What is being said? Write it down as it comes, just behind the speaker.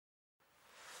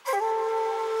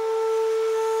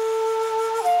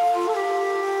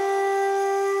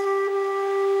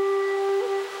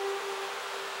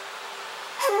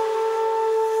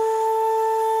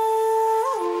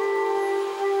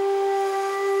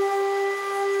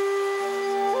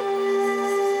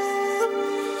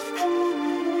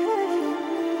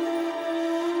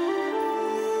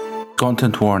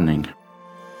Content warning.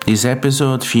 This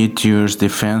episode features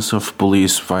defense of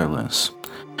police violence,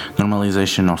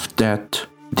 normalization of death,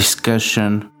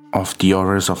 discussion of the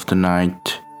horrors of the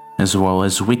night, as well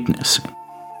as witnessing.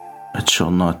 It shall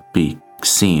not be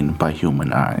seen by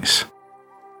human eyes.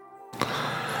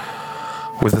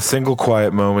 With a single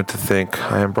quiet moment to think,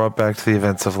 I am brought back to the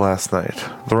events of last night.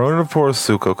 The Ronin of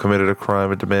Porosuko committed a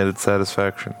crime and demanded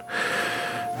satisfaction.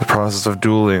 In the process of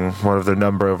dueling one of their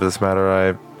number over this matter,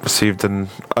 I received an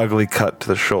ugly cut to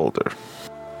the shoulder.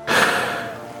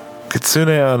 Kitsune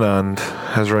Anand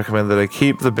has recommended that I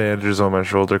keep the bandages on my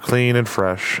shoulder clean and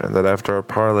fresh, and that after a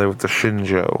parley with the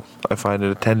Shinjo, I find an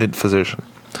attendant physician.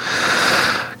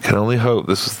 Can only hope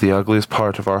this was the ugliest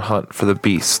part of our hunt for the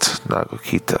beast,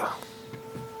 Nagokita.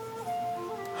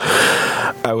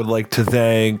 I would like to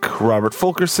thank Robert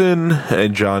Fulkerson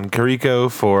and John Carrico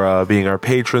for being our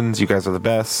patrons. You guys are the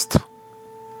best.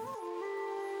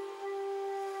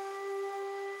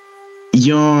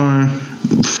 Your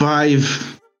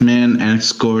 5-man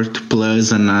escort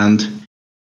plus Anand,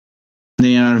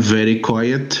 they are very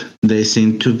quiet. They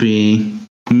seem to be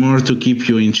more to keep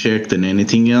you in check than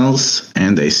anything else,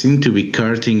 and they seem to be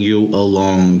carting you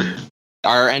along.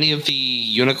 Are any of the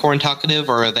unicorn talkative,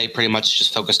 or are they pretty much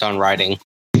just focused on riding?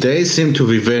 They seem to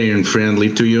be very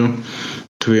unfriendly to you,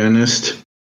 to be honest.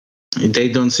 They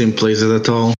don't seem pleasant at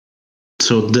all.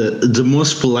 So the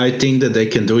most polite thing that they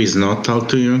can do is not talk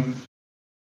to you.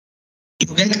 You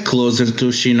get closer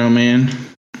to Shinoman,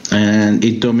 and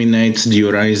it dominates the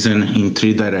horizon in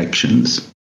 3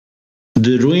 directions.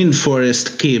 The ruined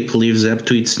forest keep lives up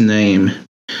to its name.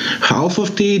 Half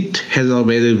of it has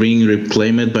already been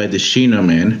reclaimed by the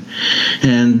Shinoman,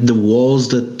 and the walls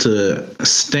that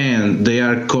stand, they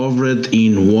are covered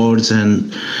in words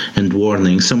and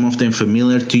warnings. Some of them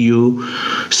familiar to you,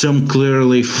 some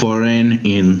clearly foreign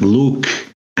in look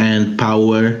and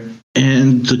power.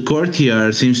 And the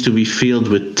courtyard seems to be filled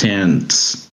with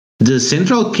tents. The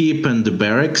central keep and the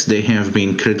barracks, they have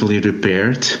been critically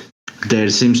repaired. There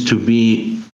seems to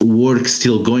be work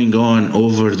still going on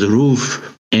over the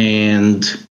roof,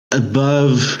 and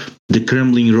above the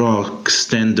crumbling rocks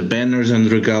stand the banners and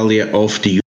regalia of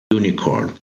the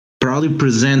unicorn, proudly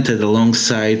presented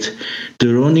alongside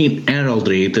the Ronin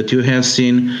heraldry that you have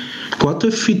seen quite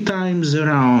a few times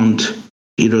around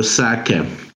Hirosaka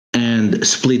and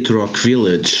Split Rock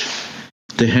Village,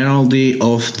 the heraldry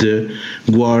of the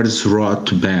Guards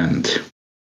Rot Band.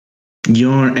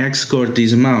 Your escort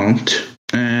dismount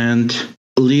and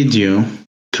lead you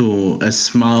to a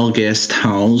small guest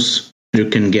house. You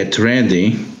can get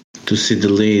ready to see the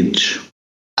Lich.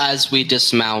 As we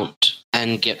dismount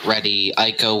and get ready,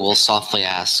 Aiko will softly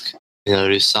ask,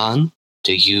 Minoru-san,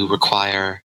 do you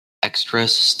require extra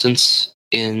assistance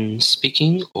in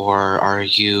speaking, or are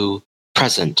you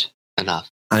present enough?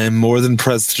 I am more than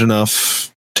present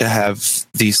enough to have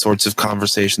these sorts of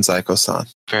conversations, Aiko-san.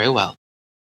 Very well.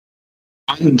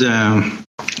 And the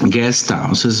guest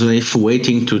house, as if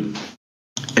waiting to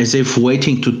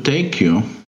take you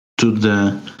to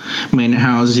the main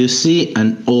house, you see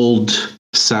an old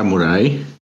samurai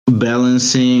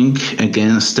balancing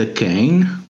against a cane,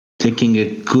 taking a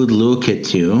good look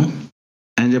at you,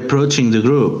 and approaching the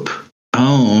group.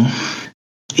 Oh,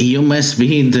 you must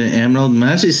be the Emerald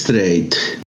Magistrate,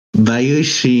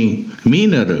 Bayushi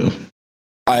Minoru.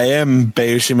 I am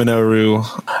Bayushi Minoru.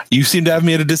 You seem to have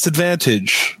me at a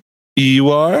disadvantage. You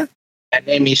are? My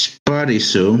name is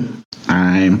Parisu.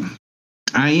 I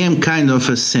am kind of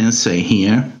a sensei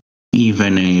here,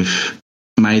 even if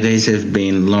my days have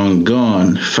been long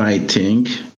gone fighting.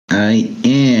 I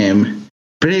am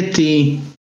pretty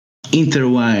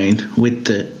intertwined with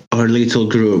our little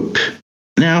group.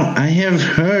 Now, I have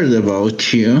heard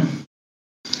about you.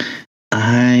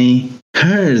 I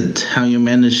heard how you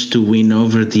managed to win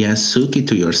over the Asuki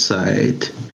to your side.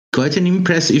 Quite an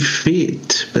impressive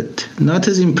feat, but not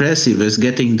as impressive as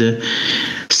getting the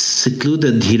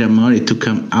secluded Hiramori to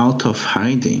come out of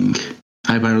hiding.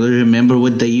 I barely remember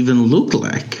what they even look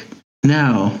like.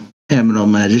 Now, Emerald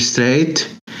Magistrate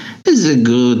is a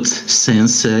good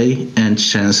sensei and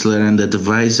chancellor and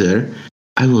advisor.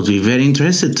 I will be very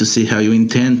interested to see how you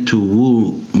intend to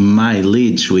woo my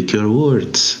liege with your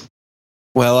words.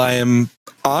 Well, I am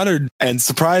honored and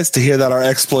surprised to hear that our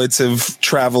exploits have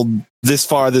traveled this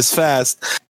far, this fast.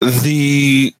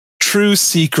 The true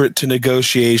secret to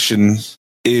negotiation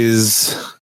is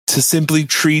to simply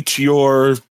treat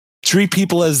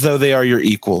people as though they are your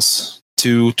equals,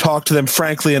 to talk to them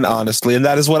frankly and honestly, and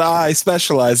that is what I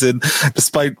specialize in,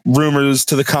 despite rumors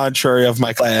to the contrary of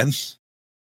my clan.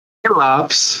 He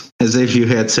laughs as if you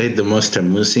had said the most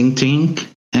amusing thing,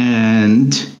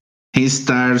 and he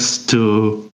starts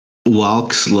to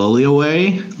walks slowly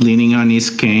away, leaning on his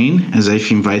cane, as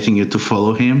if inviting you to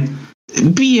follow him.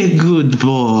 Be a good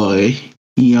boy,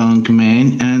 young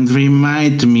man, and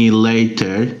remind me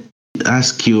later,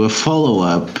 ask you a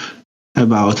follow-up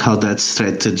about how that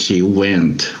strategy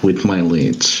went with my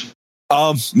leech.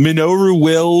 Minoru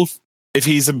will, if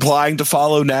he's implying to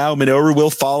follow now, Minoru will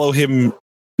follow him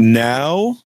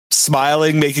now,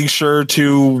 smiling, making sure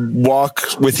to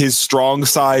walk with his strong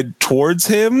side towards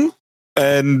him,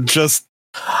 and just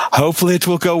hopefully it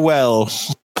will go well.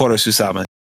 Poro Susama.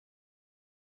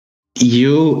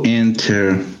 You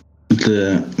enter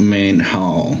the main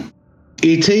hall.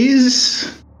 It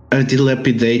is a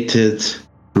dilapidated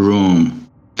room.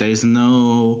 There is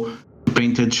no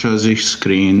painted shoji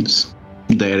screens.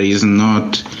 There is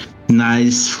not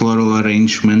nice floral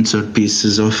arrangements or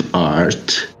pieces of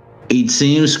art. It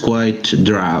seems quite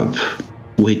drab,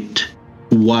 with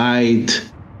wide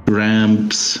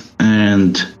ramps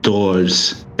and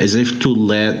doors, as if to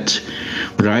let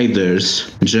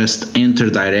riders just enter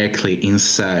directly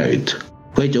inside.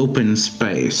 Quite open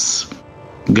space,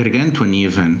 gargantuan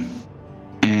even,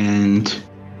 and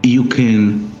you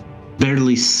can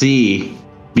barely see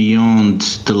beyond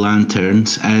the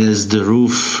lanterns as the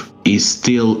roof is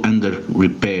still under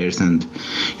repairs, and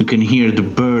you can hear the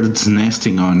birds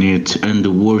nesting on it and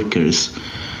the workers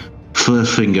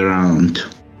fluffing around.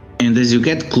 And as you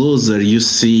get closer, you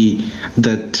see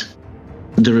that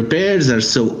the repairs are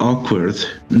so awkward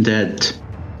that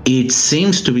it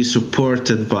seems to be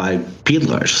supported by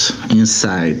pillars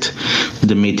inside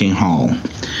the meeting hall.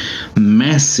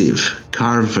 Massive,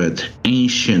 carved,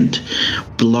 ancient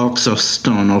blocks of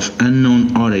stone of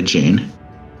unknown origin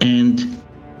and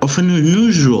of an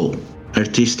unusual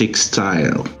artistic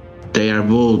style. They are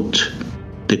both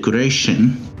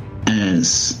decoration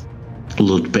as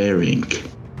load-bearing.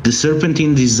 The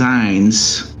serpentine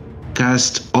designs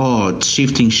cast odd,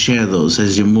 shifting shadows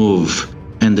as you move,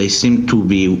 and they seem to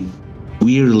be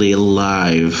weirdly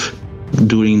alive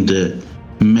during the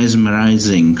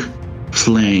mesmerizing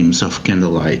flames of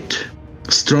candlelight.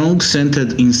 Strong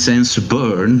scented incense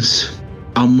burns,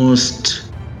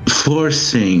 almost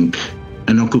forcing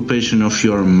an occupation of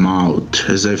your mouth,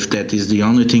 as if that is the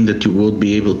only thing that you would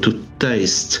be able to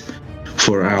taste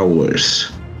for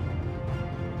hours.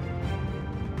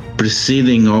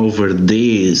 Proceeding over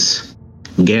this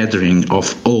gathering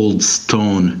of old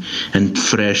stone and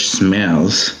fresh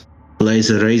smells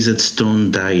lays a raised stone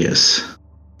dais,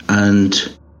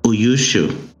 and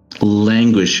Uyushu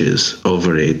languishes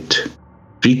over it.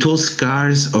 Ritual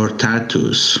scars or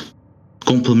tattoos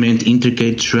complement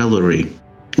intricate jewelry,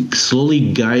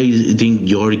 slowly guiding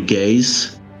your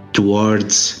gaze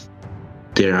towards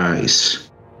their eyes.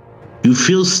 You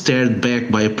feel stared back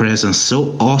by a presence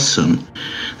so awesome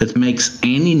that makes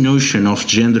any notion of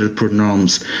gender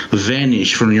pronouns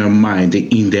vanish from your mind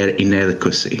in their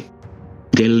inadequacy.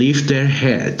 They lift their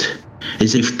head,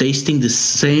 as if tasting the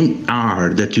same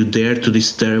air that you dare to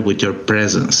disturb with your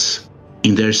presence.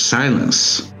 In their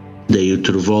silence, they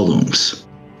utter volumes,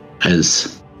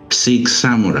 as 6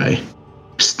 samurai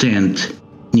stand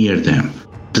near them.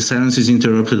 The silence is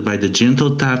interrupted by the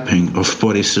gentle tapping of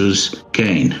Porisu's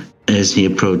cane as he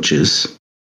approaches.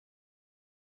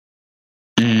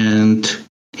 And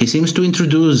he seems to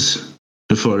introduce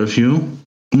the 4 of you,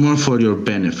 more for your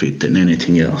benefit than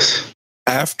anything else.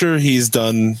 After he's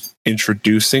done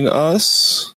introducing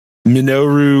us,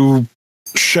 Minoru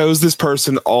shows this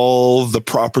person all the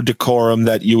proper decorum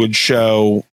that you would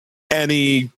show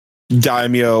any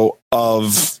daimyo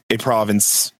of a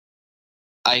province.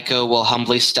 Aiko will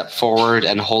humbly step forward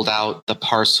and hold out the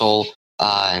parcel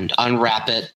and unwrap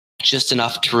it just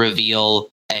enough to reveal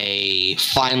a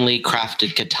finely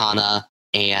crafted katana,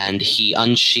 and he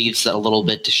unsheathes it a little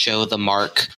bit to show the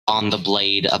mark on the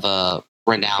blade of a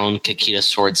renowned Kakita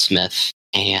swordsmith.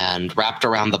 And wrapped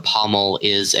around the pommel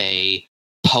is a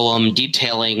poem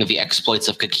detailing the exploits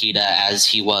of Kakita as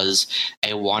he was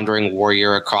a wandering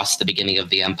warrior across the beginning of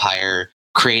the empire,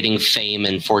 creating fame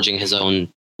and forging his own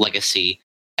legacy.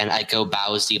 And Aiko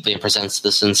bows deeply and presents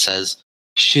this and says,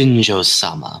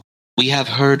 Shinjo-sama, we have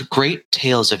heard great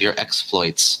tales of your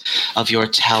exploits, of your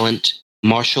talent,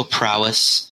 martial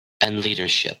prowess, and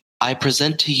leadership. I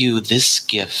present to you this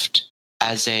gift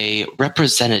as a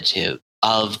representative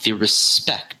of the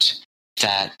respect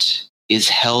that is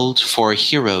held for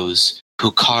heroes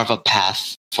who carve a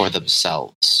path for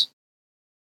themselves.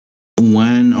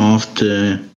 One of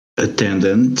the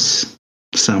attendants,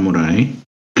 samurai,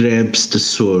 grabs the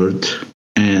sword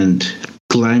and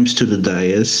climbs to the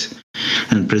dais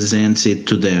and presents it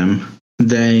to them.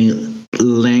 They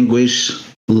languish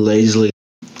lazily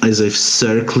as if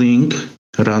circling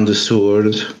around the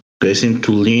sword They seem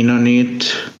to lean on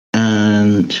it,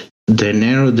 and they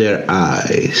narrow their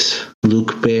eyes,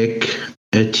 look back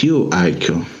at you,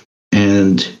 Aiko,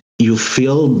 and you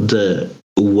feel the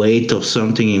weight of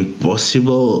something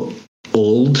impossible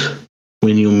old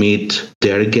when you meet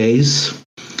their gaze,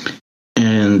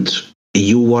 and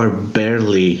you are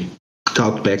barely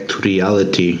talked back to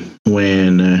reality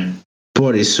when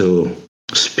Boriso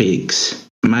speaks.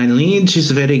 My liege is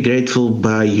very grateful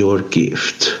by your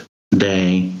gift.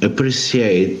 They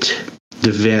appreciate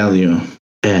the value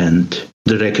and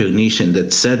the recognition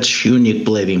that such unique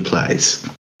blade implies.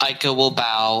 Aiko will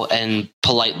bow and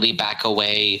politely back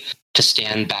away to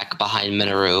stand back behind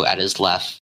Minoru at his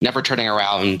left, never turning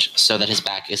around so that his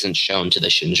back isn't shown to the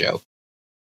Shinjo.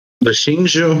 The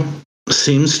Shinjo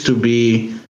seems to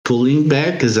be pulling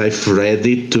back as if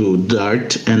ready to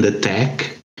dart and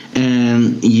attack,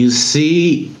 and you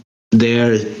see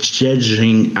their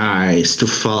judging eyes to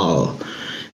fall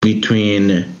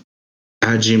between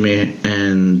Hajime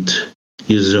and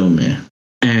Yuzume,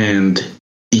 and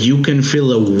you can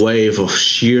feel a wave of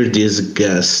sheer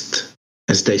disgust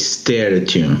as they stare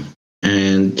at you.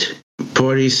 And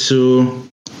Borisu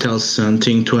tells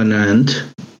something to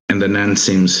Anand, and Anand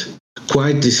seems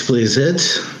quite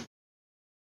displeased.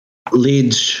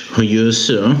 Liege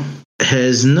Huyusu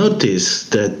has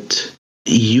noticed that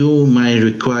you might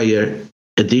require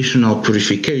additional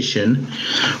purification,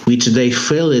 which they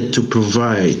failed to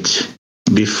provide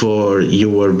before you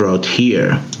were brought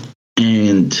here.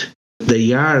 And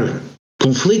they are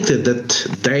conflicted that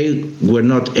they were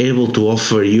not able to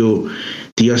offer you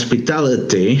the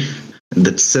hospitality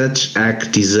that such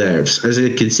act deserves. As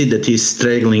you can see that he's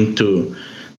struggling to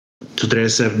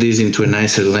dress up this into a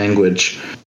nicer language.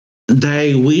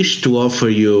 They wish to offer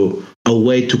you a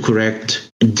way to correct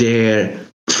their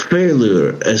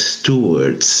failure as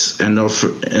stewards and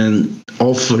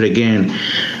offer again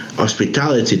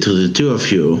hospitality to the two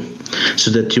of you, so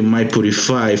that you might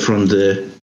purify from the...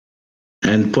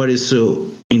 And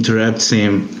Borisu interrupts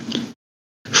him.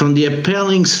 From the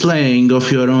appalling slaying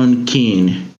of your own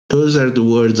kin. Those are the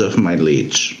words of my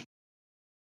liege.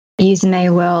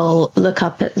 Yuzume will look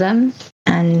up at them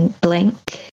and blink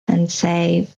and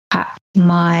say,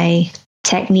 my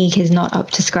technique is not up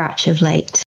to scratch of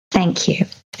late. Thank you.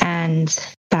 And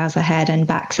bows her head and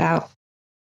backs out.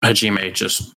 Hajime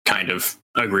just kind of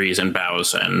agrees and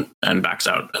bows and backs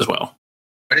out as well.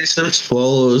 Borisu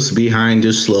follows behind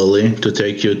you slowly to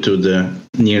take you to the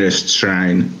nearest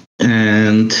shrine.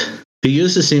 And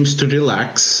Yuzu seems to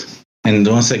relax. And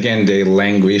once again they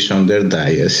languish on their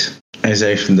dais, as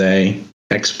if they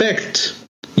expect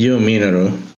you,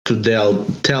 Minoru, to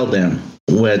tell them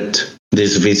what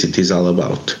this visit is all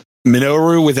about.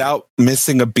 Minoru, without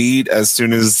missing a beat, as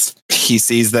soon as he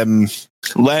sees them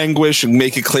languish and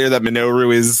make it clear that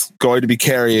Minoru is going to be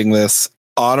carrying this,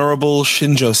 Honorable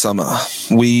Shinjo-sama,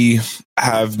 we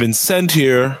have been sent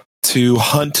here to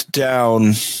hunt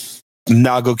down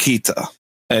Nagokita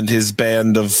and his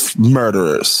band of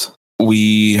murderers.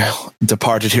 We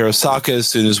departed Hirosaka as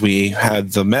soon as we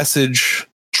had the message,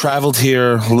 traveled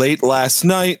here late last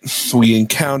night. We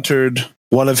encountered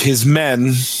one of his men,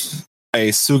 a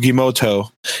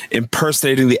Sugimoto,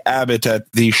 impersonating the abbot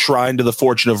at the Shrine to the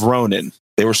Fortune of Ronin.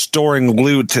 They were storing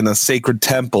loot in a sacred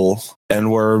temple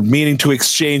and were meaning to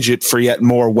exchange it for yet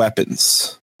more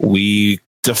weapons. We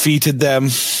defeated them,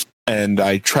 and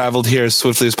I traveled here as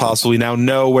swiftly as possible. We now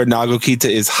know where Nagokita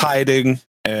is hiding,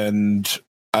 and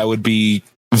I would be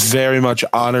very much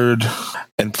honored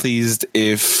and pleased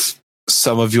if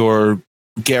some of your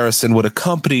garrison would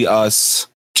accompany us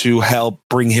to help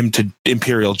bring him to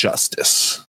Imperial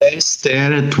justice. They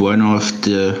stare at one of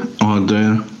the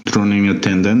other Ronin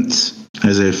attendants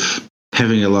as if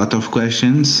having a lot of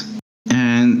questions.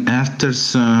 And after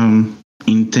some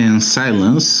intense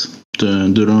silence,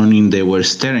 the Ronin they were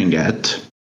staring at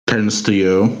turns to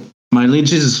you. My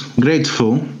liege is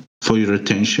grateful for your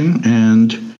attention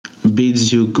and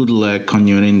bids you good luck on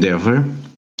your endeavor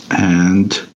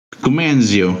and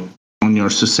commends you on your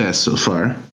success so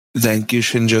far. Thank you,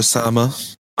 Shinjo-sama.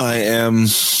 I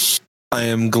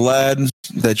am glad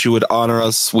that you would honor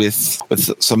us with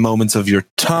some moments of your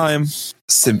time.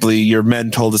 Simply, your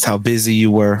men told us how busy you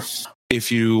were.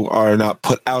 If you are not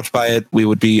put out by it, we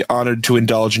would be honored to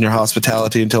indulge in your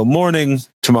hospitality until morning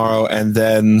tomorrow, and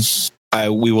then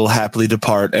we will happily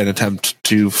depart and attempt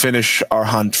to finish our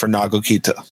hunt for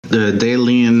Nagokita. They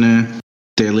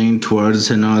lean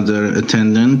towards another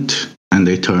attendant, and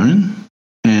they turn.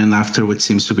 And after what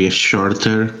seems to be a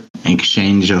shorter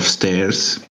exchange of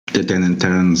stares, the attendant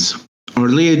turns. Our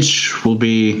liege will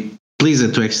be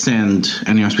pleased to extend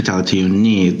any hospitality you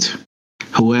need.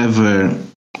 However,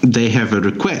 they have a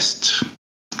request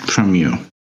from you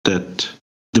that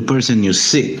the person you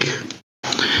seek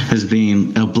has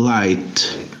been a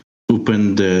blight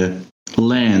upon the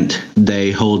land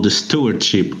they hold the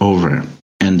stewardship over,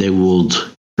 and they would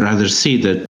rather see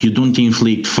that you don't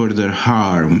inflict further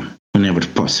harm whenever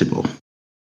possible.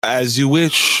 As you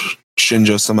wish,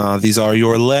 Shinjo-sama. These are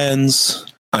your lands.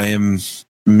 I am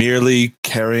merely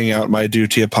carrying out my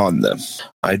duty upon them.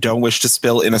 I don't wish to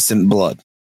spill innocent blood.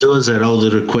 Those are all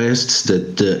the requests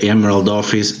that the Emerald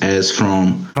Office has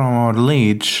from our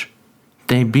liege.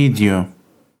 They bid you.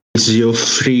 It's your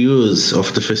free use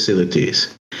of the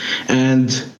facilities.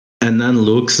 And Anan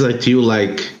looks at you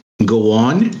like, go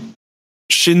on?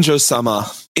 Shinjo-sama,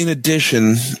 in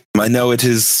addition, I know it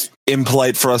is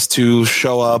impolite for us to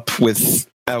show up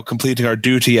without completing our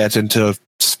duty yet and to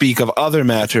speak of other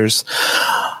matters.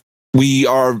 We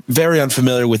are very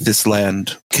unfamiliar with this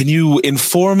land. Can you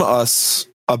inform us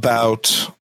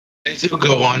about... As you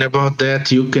go on about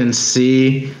that, you can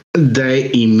see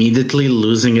they immediately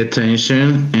losing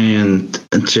attention and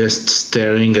just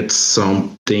staring at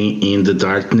something in the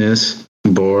darkness,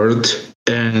 bored.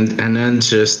 And then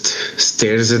just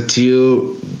stares at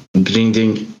you,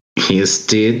 grinding his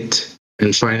teeth.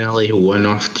 And finally, one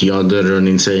after the other,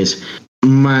 Ronin says,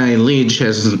 my liege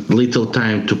has little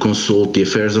time to consult the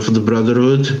affairs of the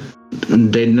Brotherhood.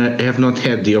 They have not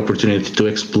had the opportunity to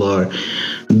explore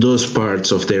those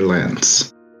parts of their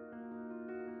lands.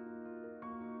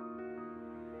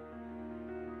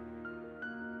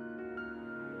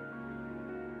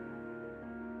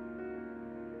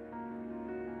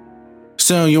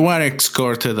 So you are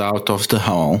escorted out of the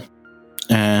hall,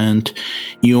 and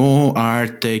you are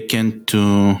taken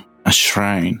to a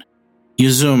shrine.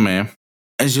 Yuzume,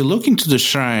 as you look into the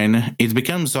shrine, it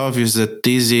becomes obvious that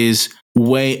this is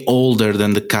way older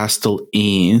than the castle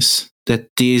is, that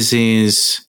this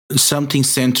is something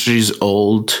centuries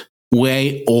old,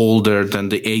 way older than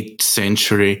the 8th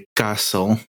century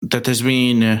castle that has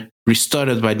been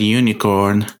restored by the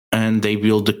unicorn, and they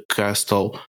built the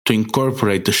castle to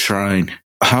incorporate the shrine.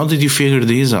 How did you figure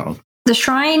this out? The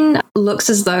shrine looks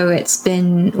as though it's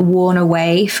been worn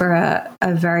away for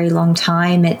a very long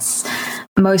time. It's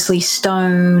mostly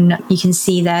stone. You can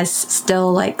see there's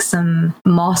still like some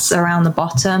moss around the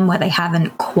bottom where they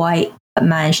haven't quite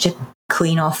managed to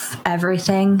clean off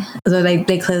everything, although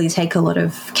they clearly take a lot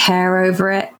of care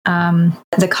over it.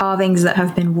 The carvings that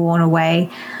have been worn away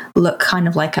look kind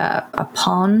of like a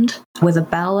pond with a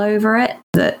bell over it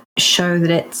that show that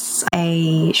it's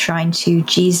a shrine to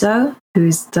Jizo,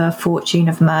 who's the Fortune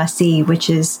of Mercy, which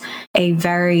is a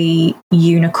very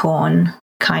unicorn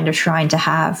kind of shrine to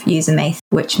have, Yuzume,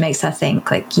 which makes her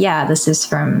think like, yeah, this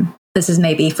is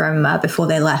maybe from before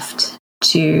they left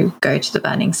to go to the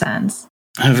Burning Sands.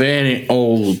 A very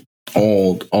old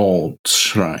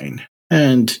shrine.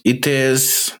 And it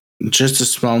is just a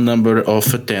small number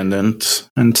of attendants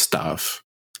and staff.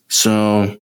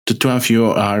 So the two of you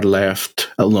are left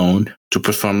alone to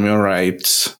perform your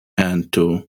rites and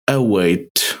to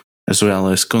await, as well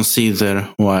as consider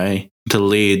why the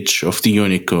liege of the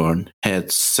unicorn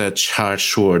had such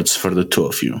harsh words for the two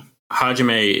of you.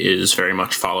 Hajime is very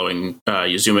much following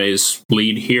Yuzume's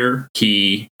lead here.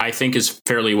 He, I think, is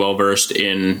fairly well versed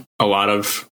in a lot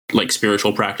of like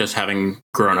spiritual practice, having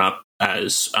grown up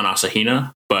as an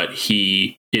Asahina, but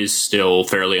he is still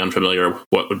fairly unfamiliar with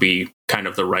what would be kind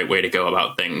of the right way to go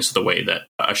about things the way that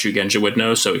a Shugenja would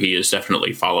know. So he is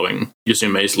definitely following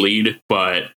Yuzume's lead.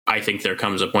 But I think there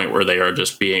comes a point where they are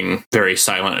just being very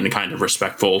silent and kind of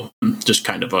respectful, just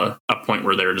kind of a point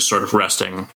where they're just sort of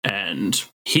resting. And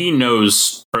he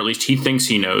knows, or at least he thinks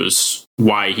he knows,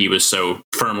 why he was so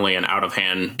firmly and out of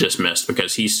hand dismissed,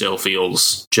 because he still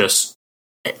feels just,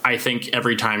 I think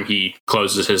every time he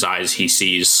closes his eyes, he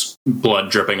sees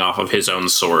blood dripping off of his own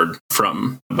sword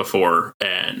from before.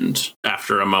 And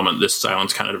after a moment, this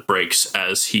silence kind of breaks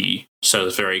as he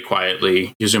says very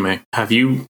quietly, Yuzume, have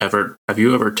you ever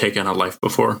taken a life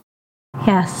before?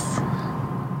 Yes,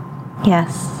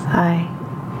 I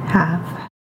have.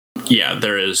 Yeah,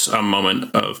 there is a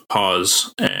moment of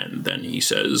pause, and then he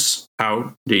says,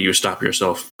 how do you stop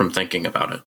yourself from thinking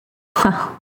about it?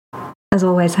 Well, as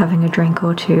always, having a drink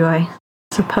or two, I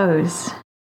suppose.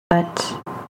 But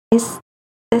is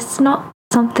this not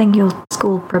something your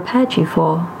school prepared you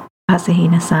for,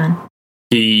 Asahina-san?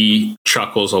 He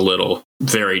chuckles a little,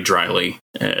 very dryly,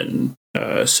 and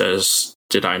says,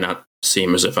 did I not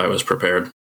seem as if I was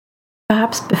prepared?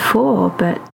 Perhaps before,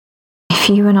 but if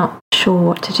you were not sure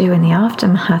what to do in the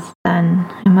aftermath, then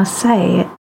I must say it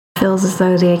feels as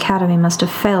though the Academy must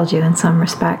have failed you in some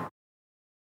respect.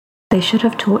 They should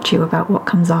have taught you about what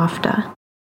comes after.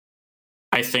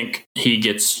 I think he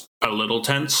gets a little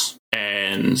tense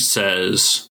and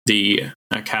says, the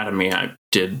Academy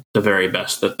did the very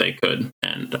best that they could,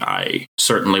 and I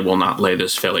certainly will not lay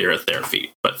this failure at their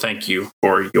feet. But thank you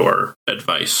for your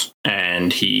advice.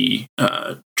 And he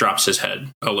drops his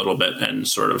head a little bit and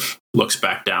sort of looks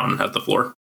back down at the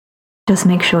floor. Just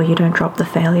make sure you don't drop the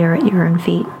failure at your own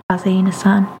feet,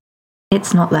 Asahina-san.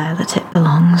 It's not there that it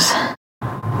belongs.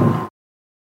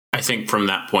 I think from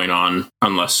that point on,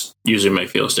 unless Yuzume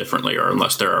feels differently or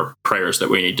unless there are prayers that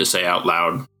we need to say out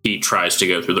loud, he tries to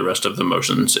go through the rest of the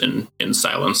motions in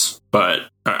silence. But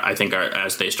I think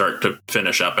as they start to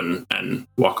finish up and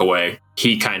walk away,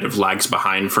 he kind of lags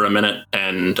behind for a minute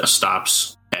and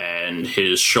stops, and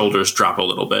his shoulders drop a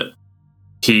little bit.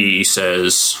 He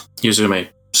says,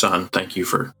 Yuzume-san, thank you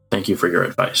for your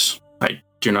advice. I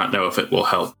do not know if it will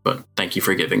help, but thank you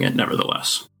for giving it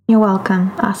nevertheless. You're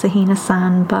welcome,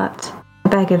 Asahina-san, but I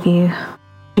beg of you,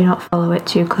 do not follow it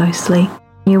too closely.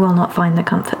 You will not find the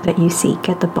comfort that you seek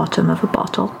at the bottom of a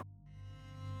bottle.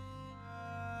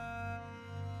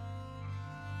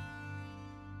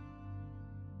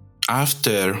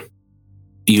 After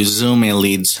Yuzume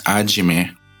leads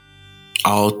Hajime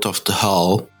out of the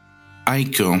hall,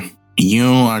 Aiko, you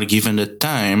are given the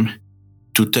time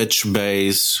to touch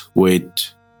base with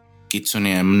Kitsune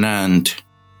Amnand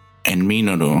and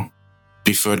Minoru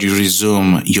before you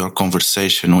resume your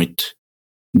conversation with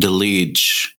the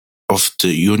liege of the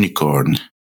unicorn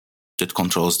that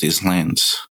controls these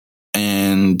lands.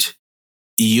 And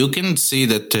you can see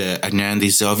that Anand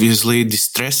is obviously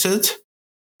distressed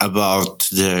about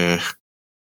the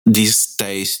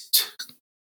distaste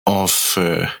of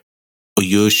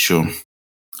Oyushu,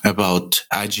 about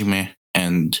Hajime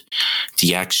and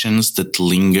the actions that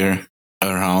linger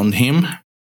around him.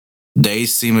 They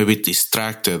seem a bit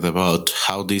distracted about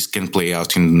how this can play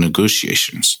out in the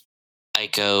negotiations.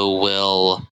 Aiko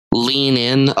will lean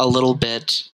in a little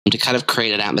bit to kind of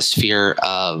create an atmosphere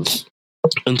of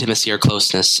intimacy or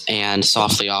closeness and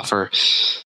softly offer,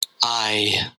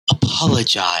 I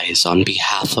apologize on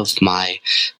behalf of my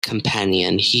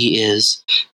companion. He is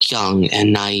young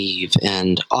and naive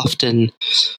and often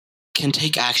can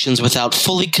take actions without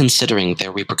fully considering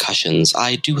their repercussions.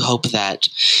 I do hope that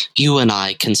you and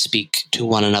I can speak to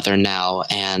one another now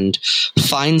and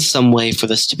find some way for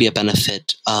this to be a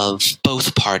benefit of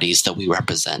both parties that we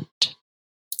represent.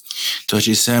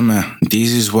 Toji-sama,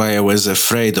 this is why I was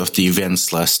afraid of the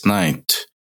events last night.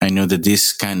 I know that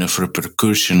this kind of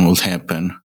repercussion will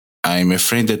happen. I'm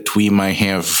afraid that we might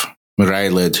have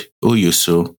riled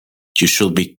Oyusu. You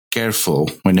should be careful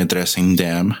when addressing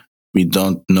them. We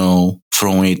don't know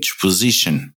from which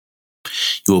position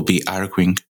you will be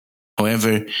arguing.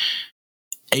 However,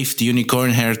 if the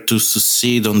unicorn are to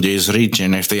succeed on this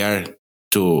region, if they are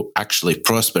to actually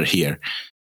prosper here,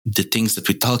 the things that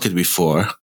we talked before,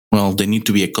 well, they need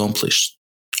to be accomplished.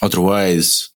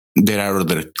 Otherwise, there are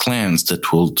other clans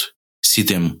that would see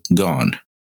them gone.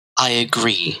 I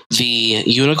agree. The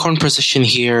unicorn position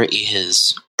here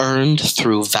is earned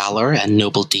through valor and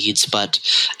noble deeds, but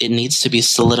it needs to be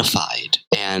solidified.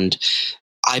 And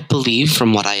I believe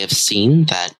from what I have seen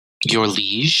that your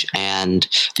liege and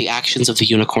the actions of the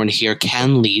unicorn here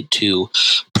can lead to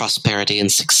prosperity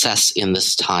and success in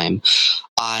this time.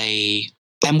 I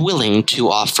am willing to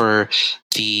offer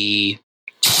the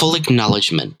full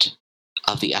acknowledgement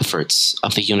of the efforts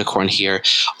of the unicorn here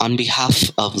on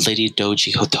behalf of Lady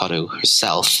Doji Hotaru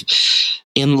herself,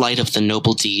 in light of the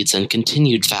noble deeds and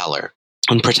continued valor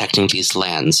in protecting these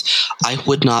lands. I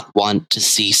would not want to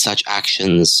see such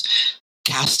actions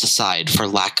cast aside for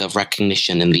lack of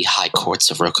recognition in the high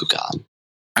courts of Rokugan.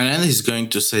 Anand is going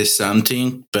to say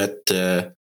something, but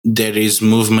there is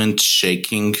movement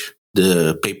shaking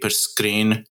the paper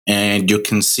screen, and you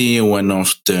can see one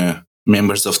of the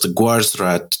members of the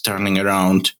Gwarzrat turning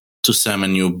around to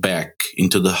summon you back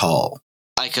into the hall.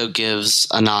 Aiko gives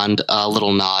Anand a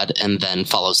little nod and then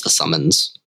follows the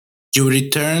summons. You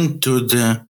return to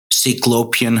the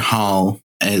Cyclopean hall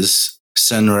as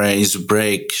sun rays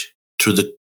break through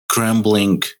the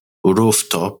crumbling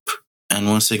rooftop, and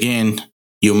once again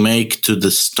you make to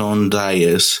the stone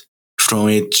dais from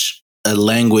which a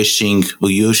languishing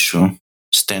Oyushu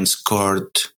stands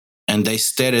guard, and they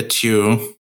stare at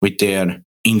you with their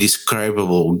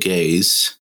indescribable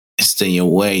gaze as they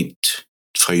await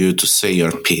for you to say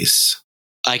your piece.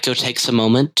 Aiko takes a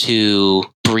moment to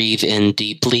breathe in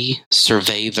deeply,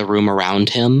 survey the room around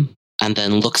him, and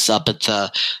then looks up at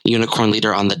the unicorn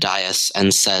leader on the dais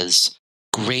and says,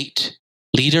 Great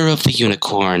leader of the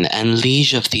unicorn and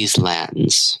liege of these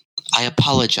lands, I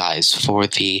apologize for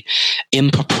the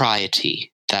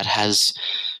impropriety that has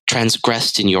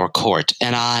transgressed in your court,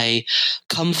 and I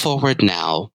come forward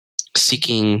now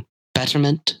seeking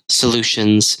betterment,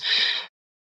 solutions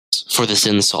for this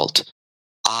insult.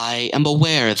 I am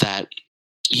aware that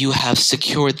you have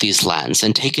secured these lands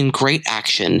and taken great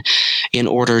action in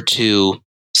order to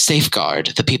safeguard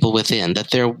the people within,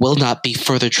 that there will not be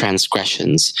further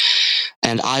transgressions.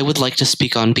 And I would like to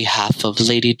speak on behalf of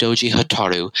Lady Doji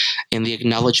Hotaru in the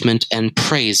acknowledgement and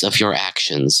praise of your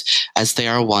actions, as they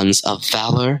are ones of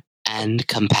valor and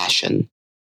compassion.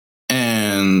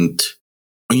 And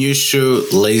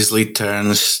Yushu lazily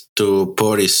turns to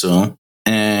Porisu,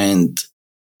 and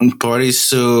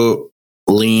Porisu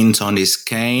leans on his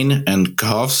cane and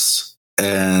coughs,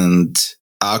 and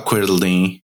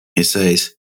awkwardly he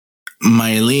says,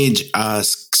 "My liege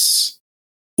asks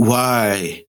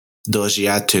why Doji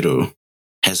Ataru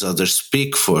has others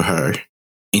speak for her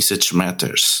in such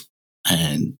matters,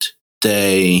 and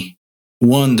they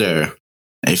wonder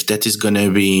if that is going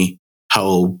to be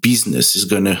how business is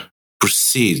going to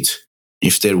proceed,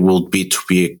 if there will be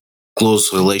a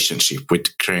close relationship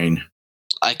with Crane."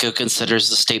 Aiko considers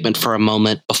the statement for a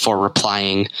moment before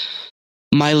replying,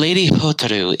 "My Lady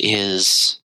Hotaru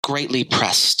is greatly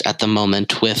pressed at the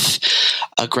moment with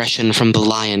aggression from the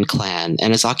Lion Clan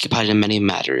and is occupied in many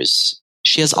matters.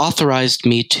 She has authorized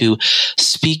me to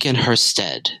speak in her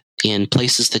stead in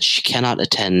places that she cannot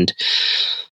attend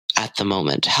at the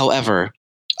moment. However,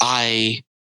 I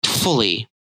fully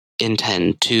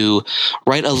intend to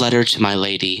write a letter to my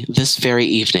lady this very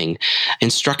evening,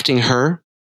 instructing her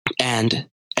and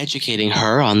educating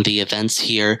her on the events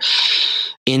here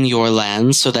in your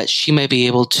land so that she may be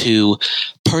able to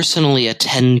personally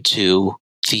attend to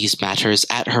these matters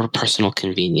at her personal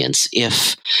convenience.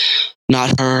 If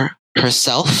not her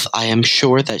herself, I am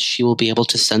sure that she will be able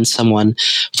to send someone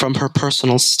from her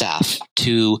personal staff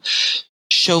to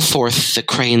show forth the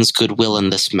Crane's goodwill in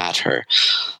this matter.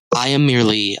 I am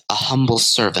merely a humble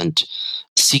servant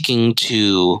seeking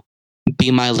to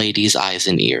be my lady's eyes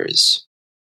and ears."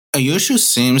 Ayushu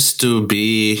seems to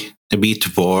be a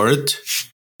bit bored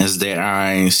as their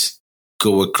eyes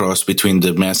go across between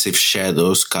the massive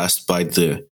shadows cast by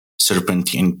the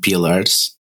serpentine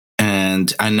pillars.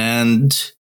 And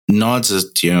Anand nods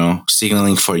at you,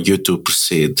 signaling for you to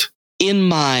proceed. In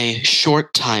my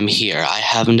short time here, I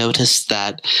have noticed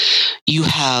that you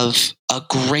have a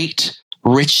great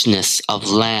richness of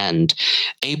land,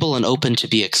 able and open to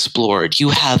be explored. You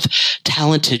have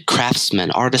talented craftsmen,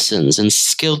 artisans, and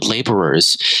skilled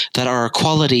laborers that are a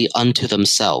quality unto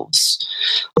themselves.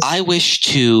 I wish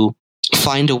to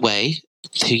find a way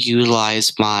to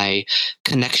utilize my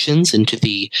connections into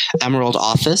the Emerald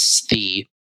Office, the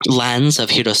lands of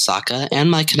Hirosaka,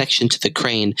 and my connection to the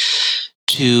Crane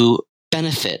to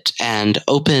benefit and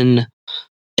open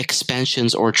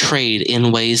expansions or trade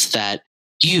in ways that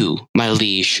you, my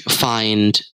liege,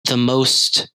 find the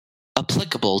most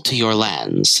applicable to your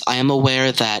lands. I am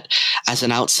aware that as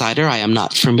an outsider, I am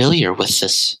not familiar with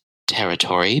this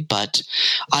territory, but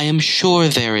I am sure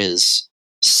there is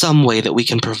some way that we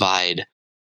can provide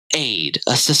aid,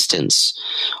 assistance,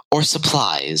 or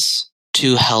supplies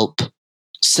to help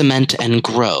cement and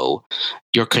grow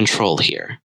your control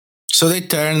here. So they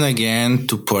turn again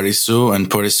to Porisu, and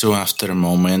Porisu, after a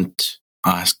moment,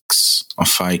 asks of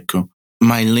Aiko,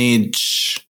 "My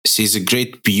liege sees a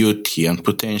great beauty and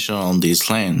potential on these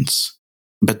lands,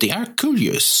 but they are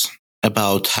curious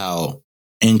about how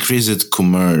increased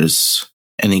commerce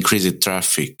and increased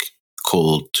traffic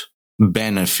could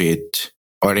benefit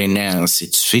or enhance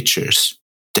its features.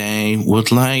 They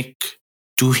would like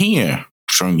to hear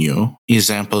from you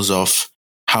examples of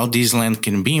how this land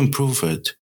can be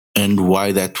improved and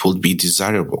why that would be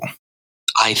desirable."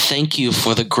 I thank you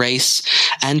for the grace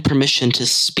and permission to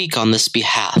speak on this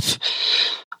behalf.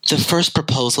 The first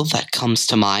proposal that comes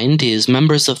to mind is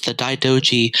members of the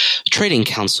Daidoji Trading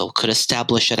Council could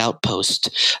establish an outpost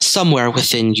somewhere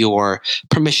within your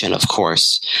permission, of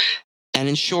course, and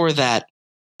ensure that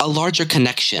a larger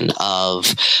connection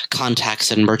of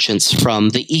contacts and merchants from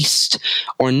the east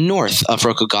or north of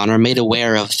Rokugan are made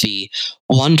aware of the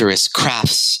wondrous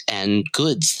crafts and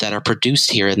goods that are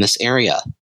produced here in this area.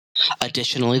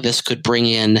 Additionally, this could bring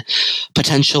in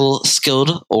potential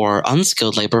skilled or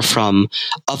unskilled labor from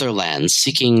other lands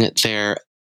seeking their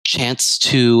chance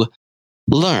to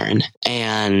learn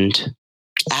and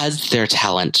add their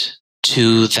talent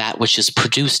to that which is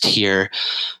produced here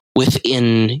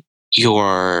within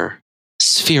your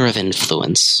sphere of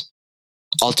influence.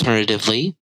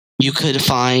 Alternatively, you could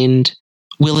find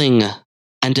willing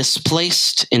and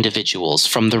displaced individuals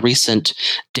from the recent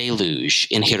deluge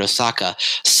in Hirosaka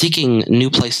seeking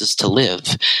new places to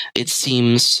live. It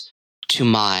seems to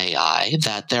my eye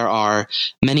that there are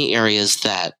many areas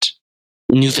that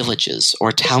new villages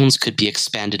or towns could be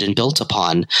expanded and built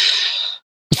upon,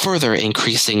 further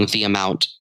increasing the amount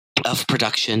of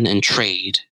production and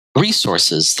trade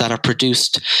resources that are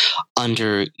produced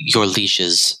under your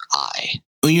liege's eye.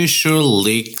 Uyushu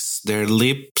licks their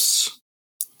lips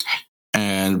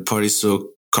and Porisu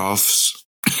coughs.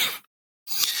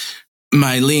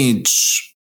 My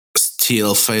liege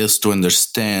still fails to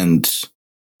understand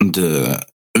the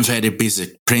very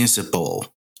basic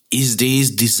principle. Is this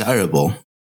desirable?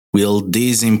 Will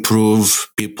this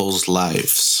improve people's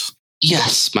lives?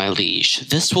 Yes, my liege.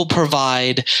 This will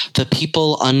provide the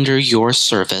people under your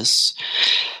service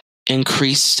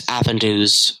increased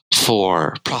avenues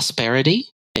for prosperity,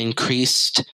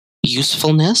 increased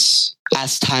usefulness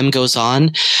as time goes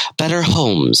on, better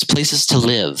homes, places to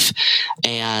live,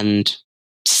 and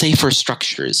safer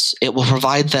structures. It will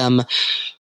provide them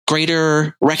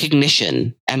greater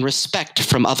recognition and respect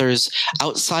from others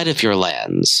outside of your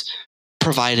lands,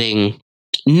 providing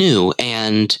new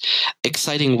and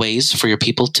exciting ways for your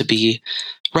people to be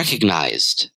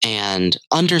recognized and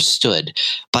understood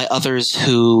by others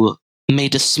who may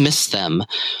dismiss them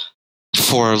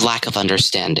for lack of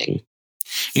understanding.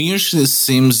 It usually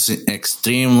seems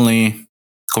extremely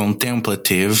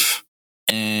contemplative,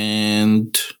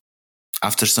 and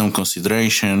after some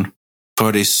consideration,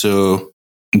 Porisu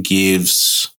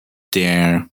gives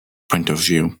their point of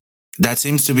view. That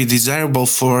seems to be desirable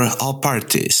for all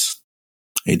parties.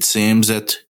 It seems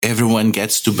that everyone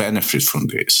gets to benefit from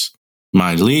this.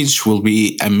 My liege will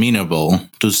be amenable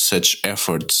to such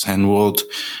efforts and would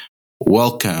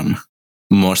welcome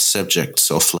more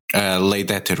subjects of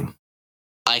Leideteru.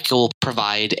 Aika will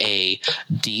provide a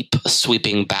deep,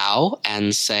 sweeping bow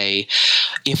and say,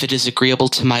 if it is agreeable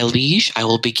to my liege, I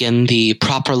will begin the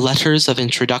proper letters of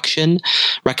introduction,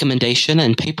 recommendation,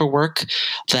 and paperwork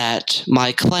that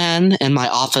my clan and my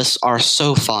office are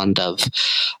so fond of,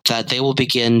 that they will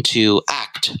begin to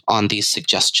act on these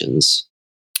suggestions.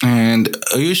 And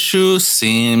Uyushu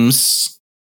seems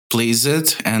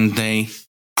pleased, and they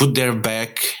put their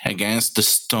back against the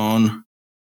stone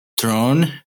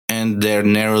throne and they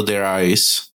narrow their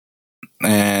eyes.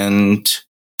 And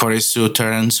Porisu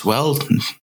turns, well,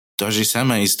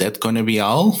 Doji-sama, is that going to be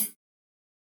all?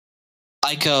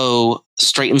 Aiko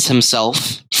straightens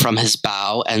himself from his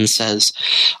bow and says,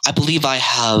 I believe I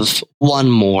have one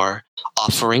more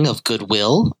offering of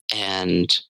goodwill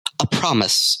and a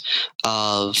promise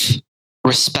of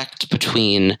respect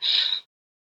between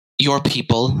your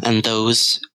people and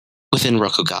those within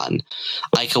Rokugan.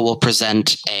 Aika will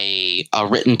present a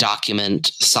written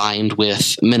document signed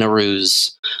with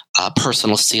Minoru's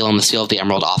personal seal and the seal of the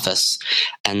Emerald Office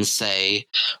and say,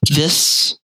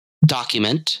 this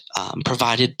document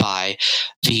provided by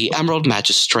the Emerald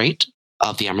Magistrate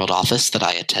of the Emerald Office that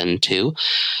I attend to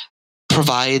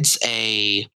provides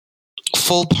a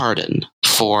full pardon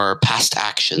for past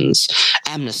actions,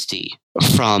 amnesty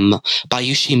from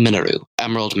Bayushi Minoru,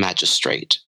 Emerald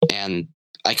Magistrate. And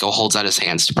Aiko holds out his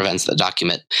hands to prevent the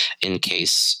document in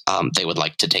case they would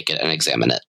like to take it and examine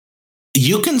it.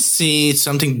 You can see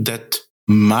something that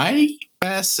might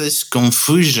pass as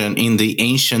confusion in the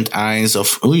ancient eyes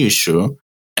of Uyushu,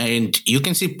 and you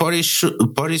can see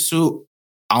Porisu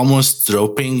almost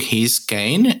dropping his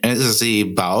cane as he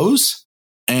bows,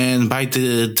 and by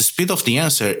the speed of the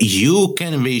answer, you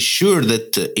can be sure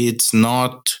that he's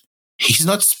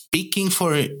not speaking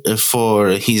for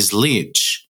his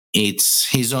liege. It's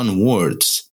his own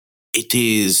words. It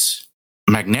is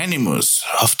magnanimous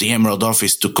of the Emerald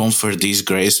Office to confer this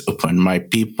grace upon my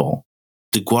people.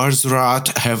 The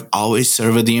Gwarzrat have always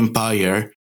served the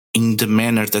Empire in the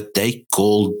manner that they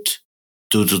could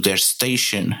due to their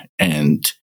station and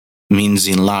means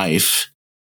in life.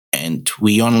 And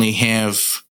we only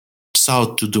have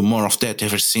sought to do more of that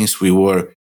ever since we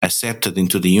were accepted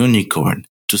into the Unicorn.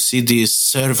 To see this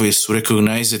service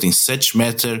recognized in such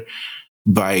matter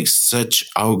by such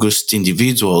august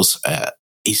individuals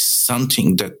is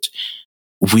something that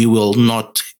we will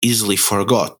not easily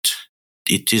forget.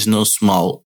 It is no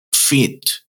small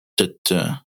feat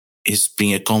that is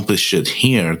being accomplished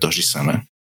here, Doji-sama.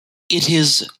 It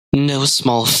is no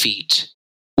small feat,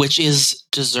 which is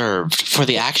deserved, for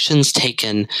the actions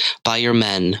taken by your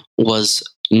men was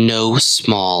no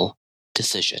small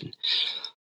decision.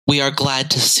 We are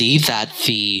glad to see that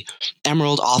the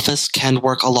Emerald Office can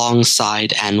work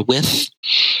alongside and with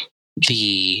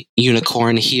the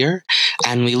Unicorn here,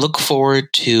 and we look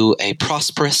forward to a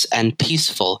prosperous and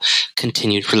peaceful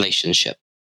continued relationship.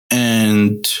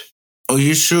 And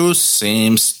Uyushu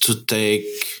seems to take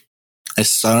a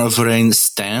sovereign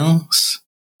stance,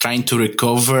 trying to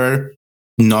recover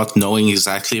not knowing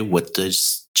exactly what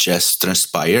just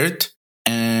transpired.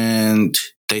 And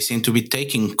they seem to be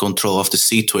taking control of the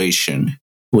situation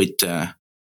with a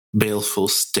baleful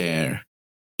stare.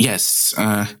 Yes,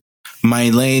 my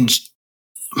liege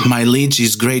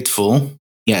is grateful,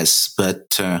 yes,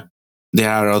 but there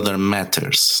are other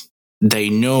matters. They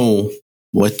know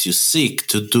what you seek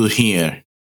to do here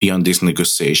beyond this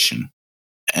negotiation.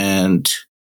 And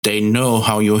they know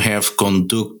how you have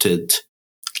conducted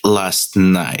last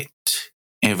night,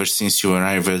 ever since you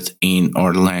arrived in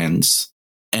Orleans.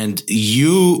 And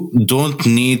you don't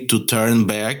need to turn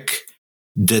back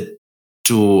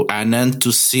to Anand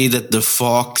to see that the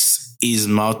fox is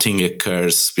mouthing a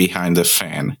curse behind the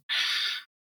fan.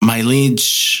 My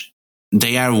liege,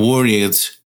 they are worried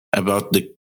about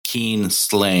the kin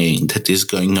slaying that is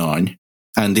going on.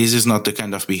 And this is not the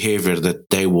kind of behavior that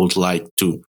they would like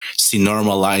to see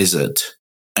normalized.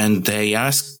 And they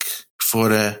ask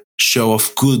for a show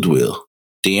of goodwill.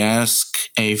 They ask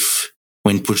if,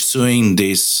 when pursuing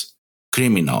this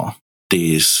criminal,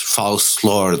 this false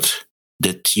lord,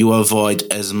 that you avoid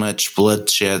as much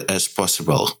bloodshed as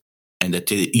possible, and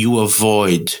that you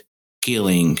avoid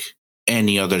killing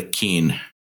any other kin.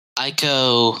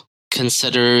 Aiko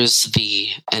considers the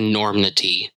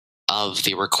enormity of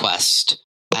the request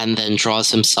and then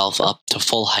draws himself up to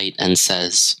full height and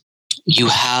says, "You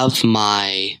have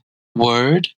my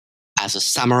word as a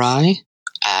samurai,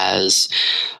 as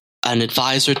an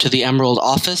advisor to the Emerald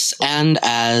Office, and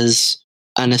as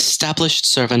an established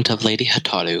servant of Lady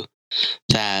Hataru,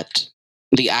 that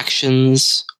the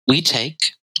actions we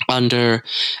take under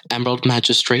Emerald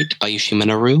Magistrate Bayushi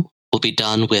Minoru will be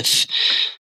done with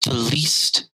the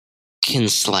least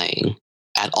kinslaying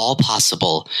at all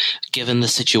possible, given the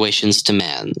situation's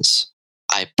demands.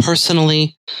 I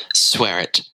personally swear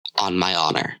it on my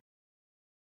honor."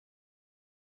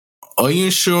 Are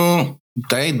you sure?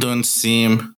 They don't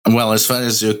seem, well, as far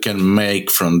as you can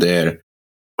make from their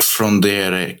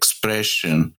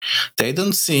expression, they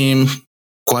don't seem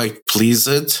quite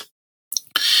pleased.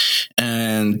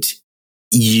 And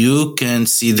you can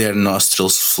see their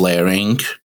nostrils flaring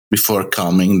before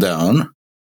calming down,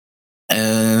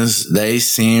 as they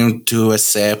seem to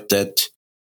accept that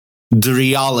the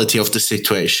reality of the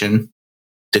situation,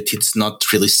 that it's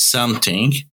not really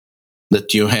something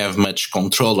that you have much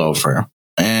control over.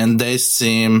 And they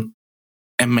seem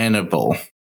amenable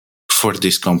for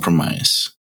this compromise.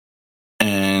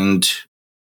 And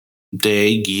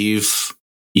they give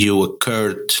you a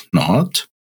curt nod,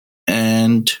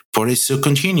 and Porisu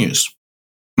continues.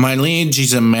 My liege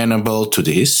is amenable to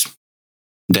this.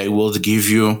 They will give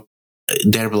you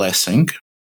their blessing,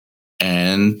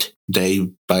 and they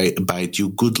bid you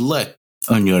good luck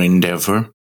on your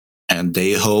endeavor. And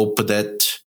they hope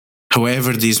that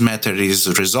however this matter is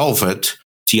resolved,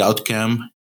 the outcome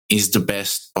is the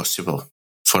best possible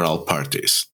for all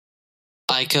parties.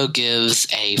 Aiko gives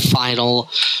a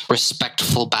final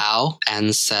respectful bow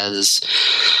and says,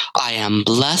 "I am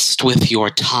blessed with your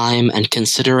time and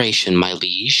consideration, my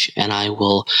liege, and I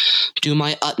will do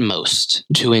my utmost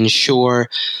to ensure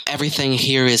everything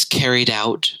here is carried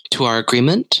out to our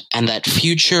agreement and that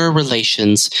future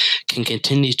relations can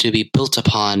continue to be built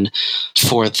upon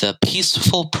for the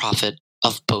peaceful profit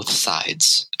of both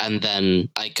sides." And then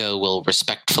Aiko will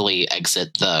respectfully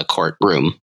exit the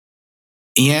courtroom.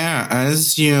 Yeah,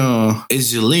 as you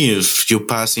leave, you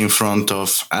pass in front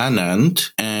of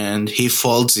Anand, and he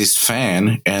folds his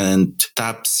fan and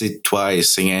taps it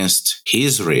twice against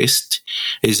his wrist,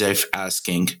 as if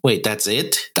asking, "Wait, that's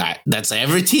it? That's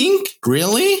everything?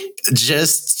 Really?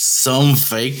 Just some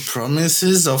fake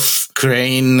promises of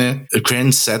Crane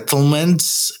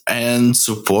settlements and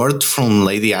support from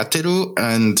Lady Hataru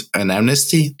and an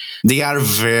amnesty?" They are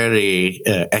very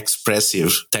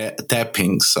expressive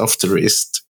tappings of the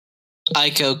wrist.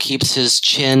 Aiko keeps his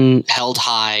chin held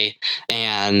high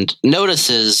and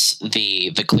notices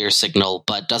the clear signal,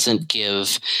 but doesn't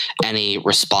give any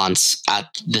response at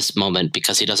this moment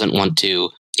because he doesn't want to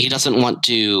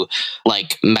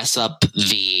like mess up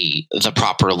the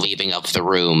proper leaving of the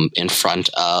room in front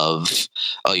of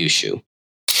Oyushu.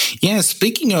 Yeah,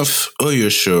 speaking of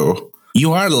Oyushu,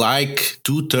 you are like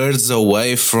 2/3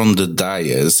 away from the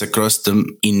dais across the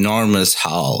enormous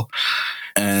hall.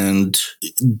 And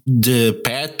the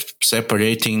path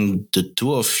separating the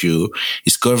two of you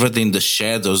is covered in the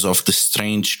shadows of the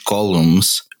strange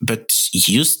columns, but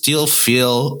you still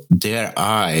feel their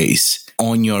eyes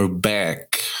on your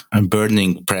back, a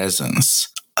burning presence.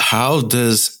 How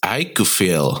does Aiko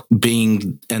feel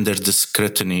being under the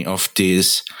scrutiny of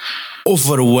this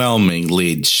overwhelming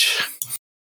liege?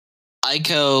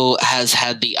 Aiko has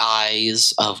had the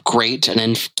eyes of great and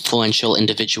influential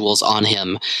individuals on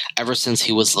him ever since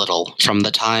he was little, from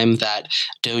the time that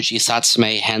Doji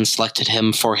Satsume hand-selected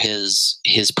him for his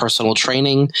personal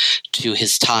training, to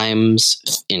his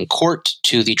times in court,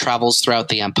 to the travels throughout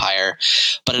the empire.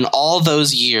 But in all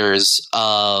those years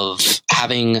of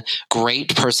having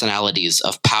great personalities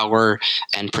of power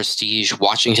and prestige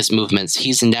watching his movements,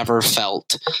 he's never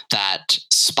felt that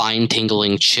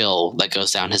spine-tingling chill that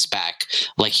goes down his back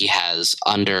like he has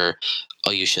under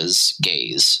Oyusha's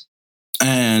gaze.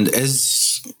 And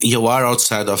as you are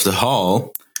outside of the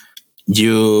hall,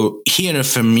 you hear a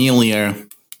familiar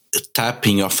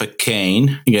tapping of a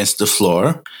cane against the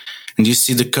floor, and you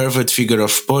see the curved figure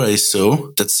of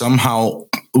Poresu that somehow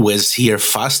was here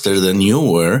faster than you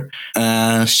were,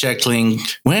 chuckling,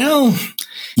 "Well,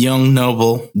 young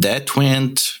noble, that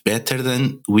went better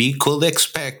than we could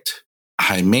expect.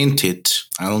 I meant it.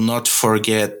 I'll not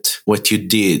forget what you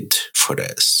did for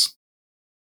us."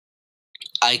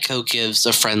 Aiko gives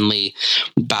a friendly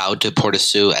bow to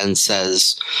Poresu and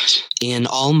says, "In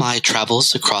all my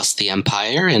travels across the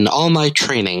empire, in all my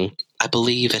training, I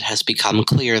believe it has become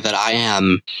clear that I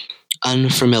am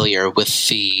unfamiliar with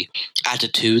the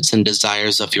attitudes and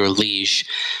desires of your liege.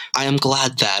 I am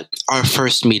glad that our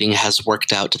first meeting has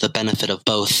worked out to the benefit of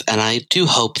both, and I do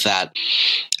hope that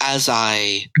as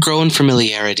I grow in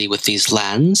familiarity with these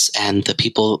lands and the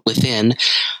people within,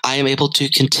 I am able to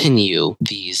continue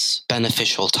these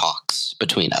beneficial talks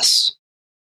between us."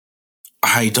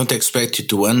 I don't expect you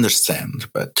to understand,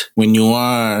 but when you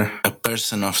are a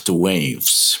person of the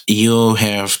waves, you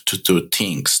have to do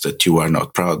things that you are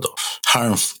not proud of.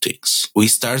 Harmful things. We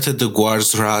started the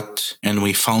Guarzrat and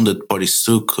we founded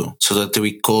Porisuku so that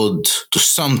we could do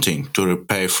something to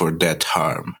repay for that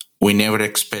harm. We never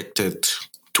expected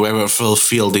to ever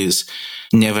fulfill this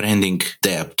never-ending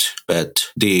debt,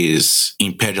 but this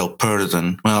imperial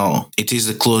pardon, well, it is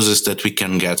the closest that we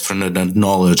can get from an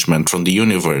acknowledgement from the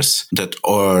universe that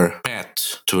our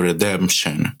path to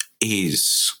redemption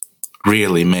is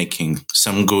really making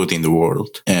some good in the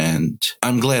world. And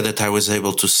I'm glad that I was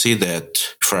able to see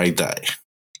that before I die.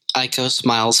 Aiko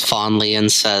smiles fondly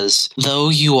and says, "Though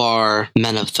you are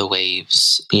men of the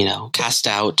waves, cast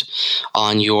out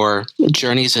on your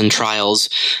journeys and trials,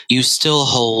 you still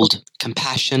hold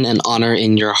compassion and honor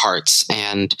in your hearts.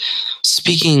 And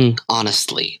speaking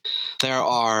honestly, there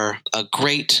are a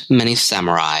great many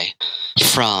samurai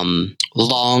from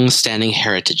long-standing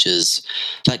heritages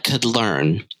that could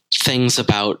learn things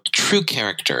about true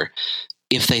character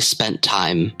if they spent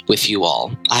time with you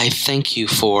all. I thank you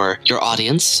for your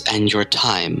audience and your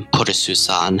time,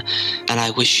 Poresu-san, and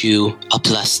I wish you a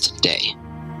blessed day."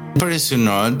 Poresu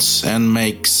nods and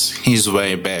makes his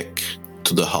way back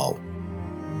to the hall.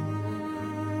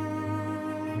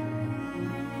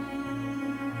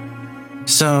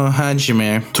 So,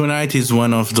 Hajime, tonight is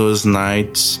one of those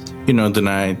nights, the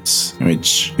nights in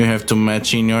which you have to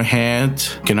match in your head,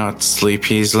 cannot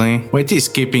sleep easily. What is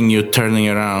keeping you turning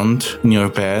around in your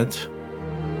bed?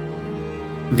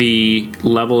 The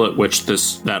level at which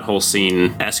that whole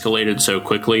scene escalated so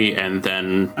quickly, and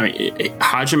then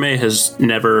Hajime has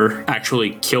never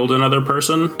actually killed another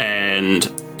person, and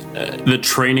the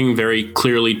training very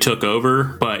clearly took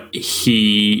over, but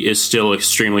he is still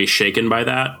extremely shaken by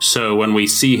that. So when we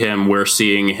see him, we're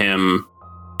seeing him,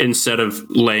 instead of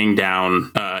laying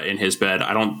down in his bed,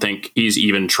 I don't think he's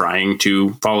even trying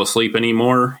to fall asleep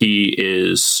anymore. He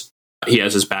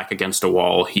has his back against a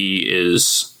wall. He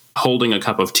is holding a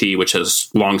cup of tea, which has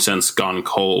long since gone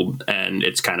cold, and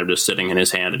it's kind of just sitting in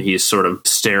his hand, and he's sort of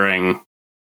staring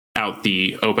out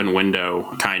the open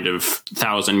window, kind of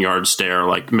 1,000-yard stare,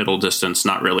 like middle distance,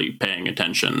 not really paying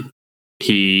attention.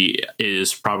 He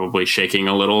is probably shaking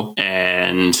a little,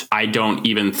 and I don't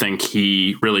even think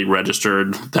he really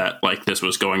registered that this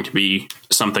was going to be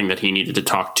something that he needed to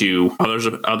talk to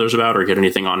others about or get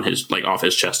anything on his off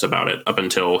his chest about it up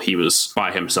until he was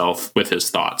by himself with his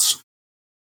thoughts.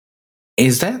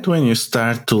 Is that when you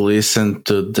start to listen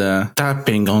to the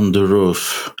tapping on the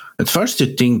roof? At first you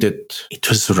think that it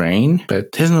was rain,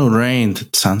 but there's no rain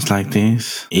that sounds like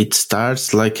this. It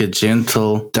starts like a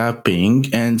gentle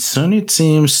tapping, and soon it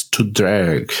seems to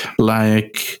drag,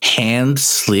 like hands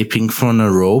slipping from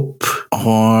a rope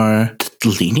or the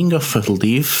leaning of a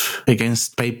leaf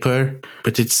against paper.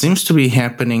 But it seems to be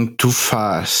happening too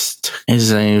fast,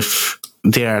 as if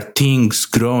there are things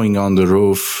growing on the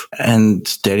roof, and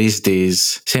there is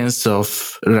this sense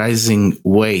of rising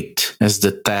weight as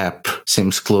the tap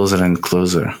seems closer and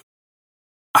closer.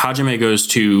 Hajime goes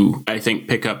to, I think,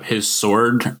 pick up his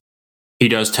sword. He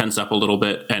does tense up a little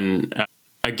bit, and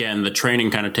again, the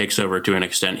training kind of takes over to an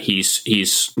extent.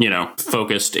 He's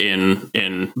focused in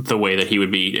the way that he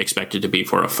would be expected to be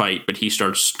for a fight, but he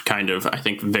starts kind of, I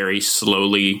think, very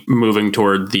slowly moving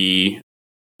toward the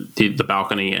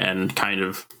balcony and kind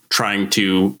of trying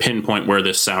to pinpoint where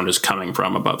this sound is coming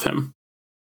from above him.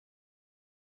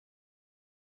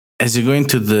 As you go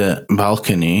into the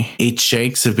balcony, it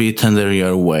shakes a bit under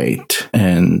your weight,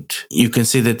 and you can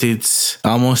see that it's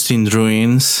almost in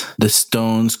ruins, the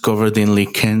stones covered in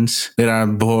lichens. There are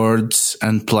boards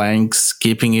and planks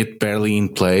keeping it barely in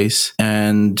place,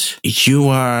 and you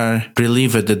are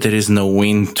relieved that there is no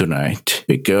wind tonight,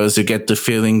 because you get the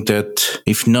feeling that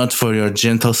if not for your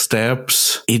gentle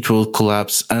steps, it will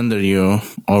collapse under you,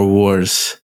 or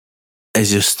worse.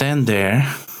 As you stand there,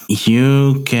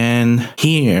 you can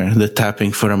hear the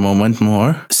tapping for a moment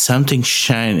more, something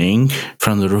shining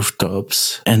from the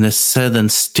rooftops, and a sudden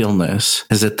stillness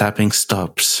as the tapping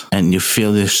stops, and you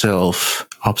feel yourself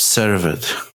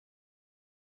observed.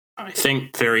 I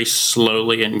think very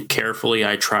slowly and carefully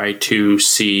I try to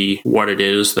see what it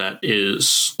is that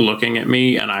is looking at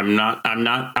me, and I'm not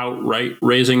outright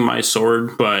raising my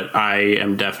sword, but I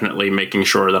am definitely making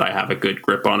sure that I have a good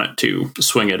grip on it to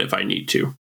swing it if I need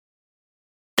to.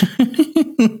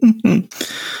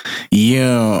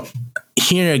 You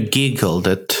hear a giggle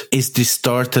that is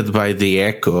distorted by the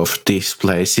echo of this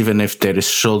place, even if there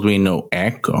should be no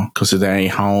echo, considering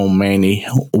how many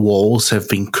walls have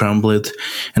been crumbled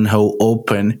and how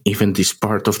open even this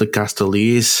part of the castle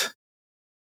is.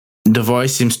 The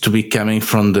voice seems to be coming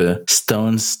from the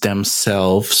stones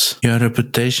themselves. Your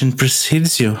reputation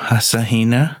precedes you,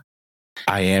 Asahina.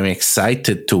 I am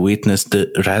excited to witness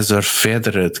the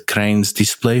razor-feathered crane's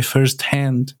display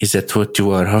firsthand. Is that what you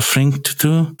are offering to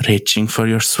do? Reaching for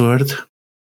your sword?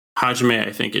 Hajime,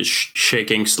 I think, is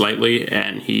shaking slightly,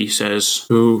 and he says,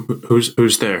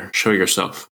 Who's there? Show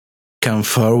yourself. Come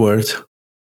forward.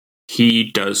 He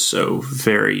does so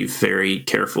very, very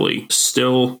carefully.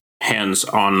 Still hands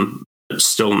on,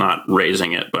 still not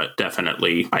raising it, but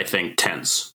definitely, I think,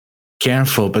 tense.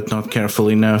 Careful, but not careful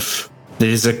enough. There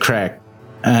is a crack,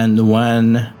 and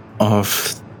one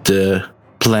of the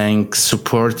planks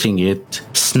supporting it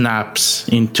snaps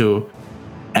into,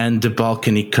 and the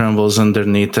balcony crumbles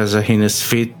underneath Asahina's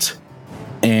feet.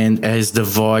 And as the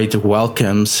void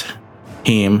welcomes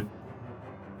him,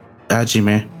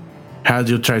 Hajime, how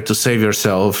do you try to save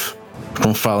yourself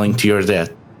from falling to your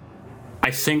death? I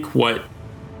think what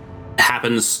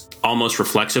happens almost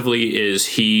reflexively is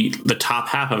the top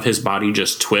half of his body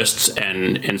just twists,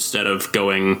 and instead of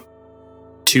going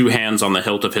two hands on the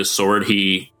hilt of his sword,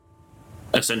 he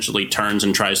essentially turns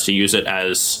and tries to use it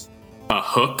as a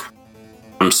hook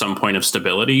from some point of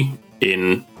stability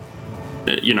in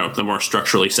the more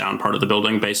structurally sound part of the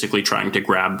building, basically trying to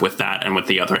grab with that, and with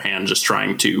the other hand just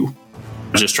trying to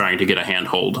get a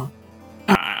handhold.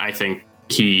 I think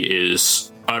he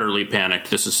is utterly panicked.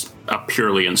 This is a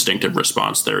purely instinctive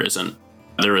response. There isn't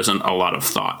a lot of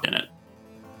thought in it.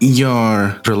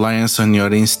 Your reliance on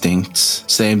your instincts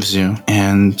saves you,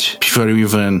 and before you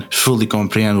even fully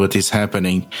comprehend what is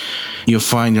happening, you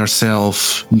find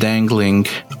yourself dangling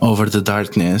over the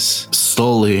darkness,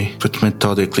 slowly but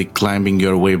methodically climbing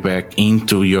your way back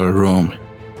into your room.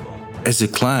 As you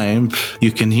climb,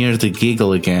 you can hear the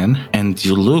giggle again, and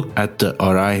you look at the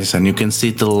horizon. You can see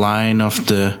the line of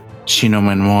the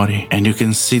Shinomenmori, and you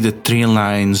can see the tree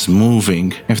lines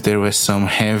moving if there was some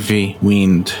heavy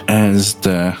wind. As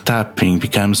the tapping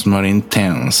becomes more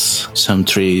intense, some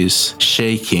trees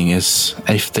shaking as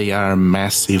if they are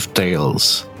massive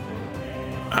tails.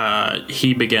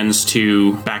 He begins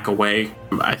to back away,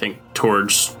 I think,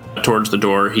 towards the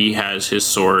door. He has his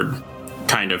sword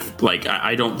kind of like,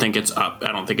 I don't think it's up,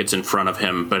 I don't think it's in front of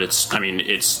him, but it's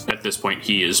at this point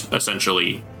he is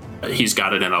essentially, he's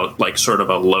got it in a sort of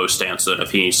a low stance that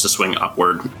if he needs to swing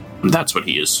upward, that's what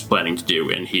he is planning to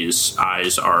do, and his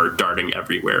eyes are darting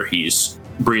everywhere. He's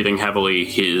breathing heavily,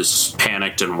 he's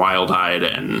panicked and wild-eyed,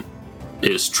 and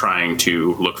is trying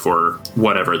to look for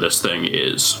whatever this thing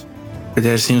is.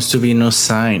 There seems to be no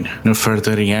sign, no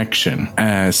further reaction.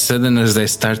 As sudden as they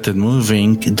started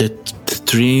moving, the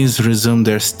trees resume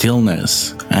their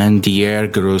stillness, and the air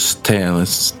grows still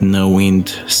as no wind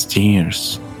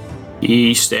steers.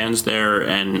 He stands there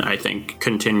and I think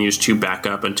continues to back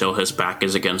up until his back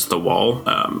is against the wall.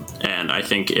 And I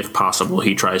think if possible,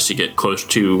 he tries to get close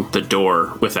to the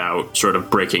door without sort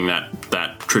of breaking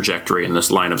that trajectory in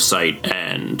this line of sight.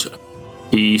 And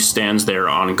he stands there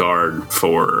on guard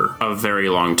for a very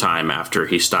long time after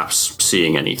he stops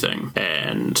seeing anything.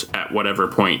 And at whatever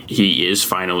point he is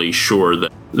finally sure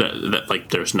that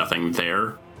there's nothing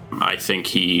there, I think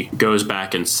he goes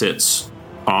back and sits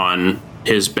on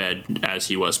his bed as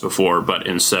he was before, but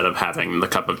instead of having the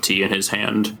cup of tea in his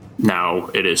hand, now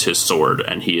it is his sword,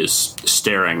 and he is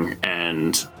staring,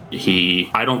 and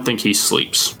I don't think he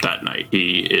sleeps that night.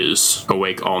 He is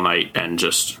awake all night and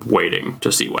just waiting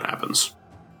to see what happens.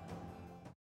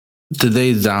 The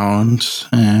day dawns,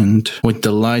 and with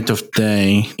the light of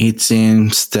day, it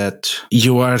seems that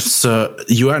you are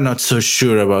not so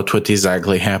sure about what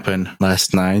exactly happened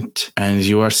last night, and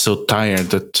you are so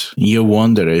tired that you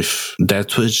wonder if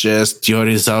that was just your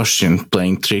exhaustion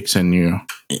playing tricks on you.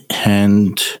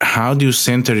 And how do you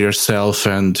center yourself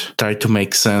and try to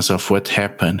make sense of what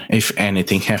happened, if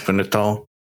anything happened at all?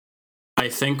 I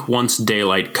think once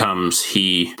daylight comes,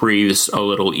 he breathes a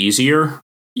little easier.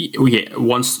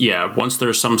 Once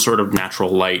there's some sort of natural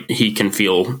light, he can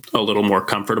feel a little more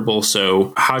comfortable.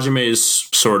 So Hajime's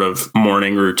sort of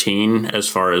morning routine, as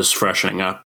far as freshening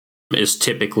up, is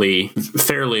typically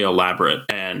fairly elaborate,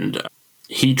 and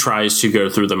he tries to go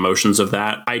through the motions of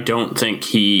that. I don't think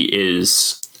he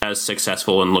is as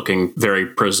successful in looking very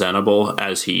presentable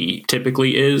as he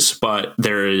typically is, but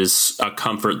there is a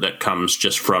comfort that comes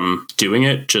just from doing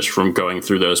it, just from going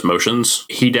through those motions.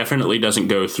 He definitely doesn't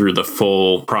go through the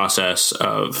full process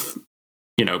of,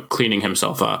 cleaning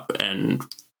himself up and,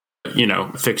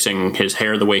 fixing his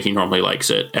hair the way he normally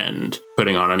likes it and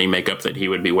putting on any makeup that he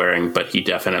would be wearing, but he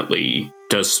definitely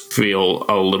does feel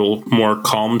a little more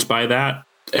calmed by that.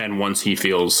 And once he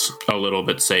feels a little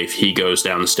bit safe, he goes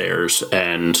downstairs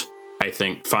and I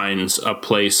think finds a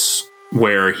place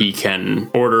where he can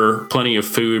order plenty of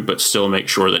food, but still make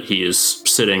sure that he is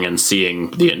sitting and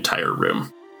seeing the entire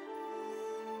room.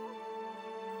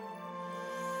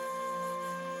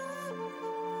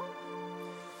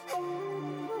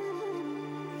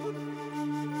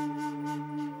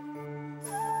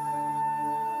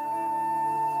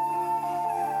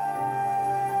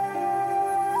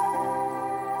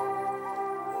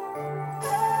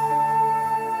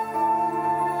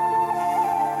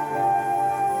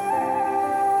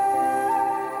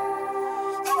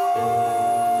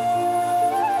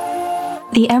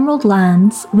 The Emerald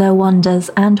Lands, their wonders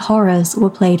and horrors were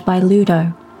played by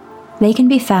Ludo. They can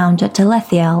be found at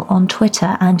Telethiel on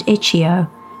Twitter and Itch.io,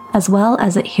 as well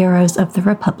as at Heroes of the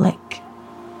Republic.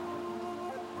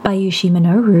 Bayushi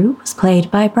Minoru was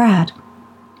played by Brad.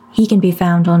 He can be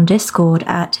found on Discord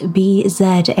at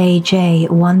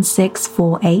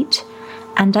BZAJ1648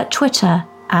 and at Twitter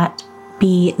at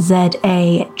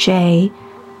BZAJDA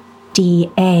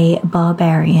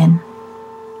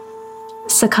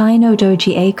Sakai no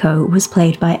Doji Eiko was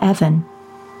played by Evan.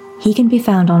 He can be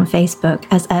found on Facebook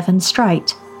as Evan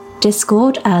Strite,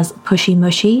 Discord as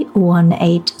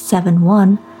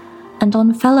PushyMushy1871, and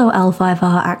on fellow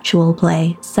L5R Actual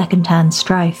Play Secondhand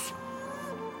Strife.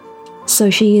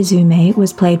 Soshi Izume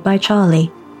was played by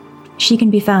Charlie. She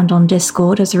can be found on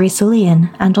Discord as Risalian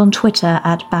and on Twitter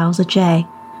at BowserJ,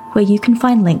 where you can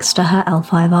find links to her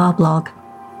L5R blog.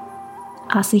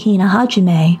 Asahina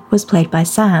Hajime was played by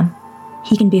Sam.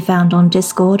 He can be found on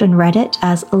Discord and Reddit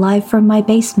as Live From My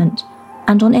Basement,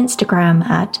 and on Instagram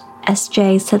at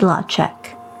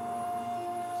SJSidlacek.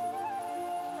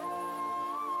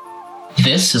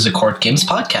 This is a Court Games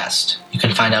podcast. You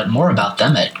can find out more about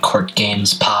them at Court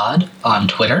Games Pod on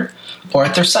Twitter or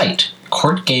at their site,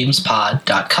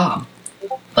 courtgamespod.com.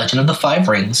 Legend of the Five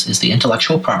Rings is the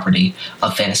intellectual property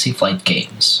of Fantasy Flight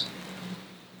Games.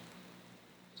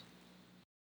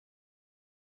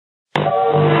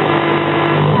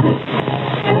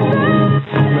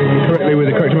 With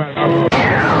the correct amount.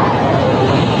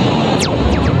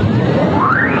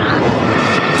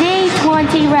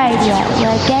 D20 Radio,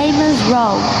 where gamers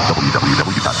roll.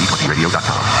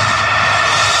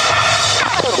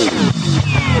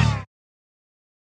 www.d20radio.com.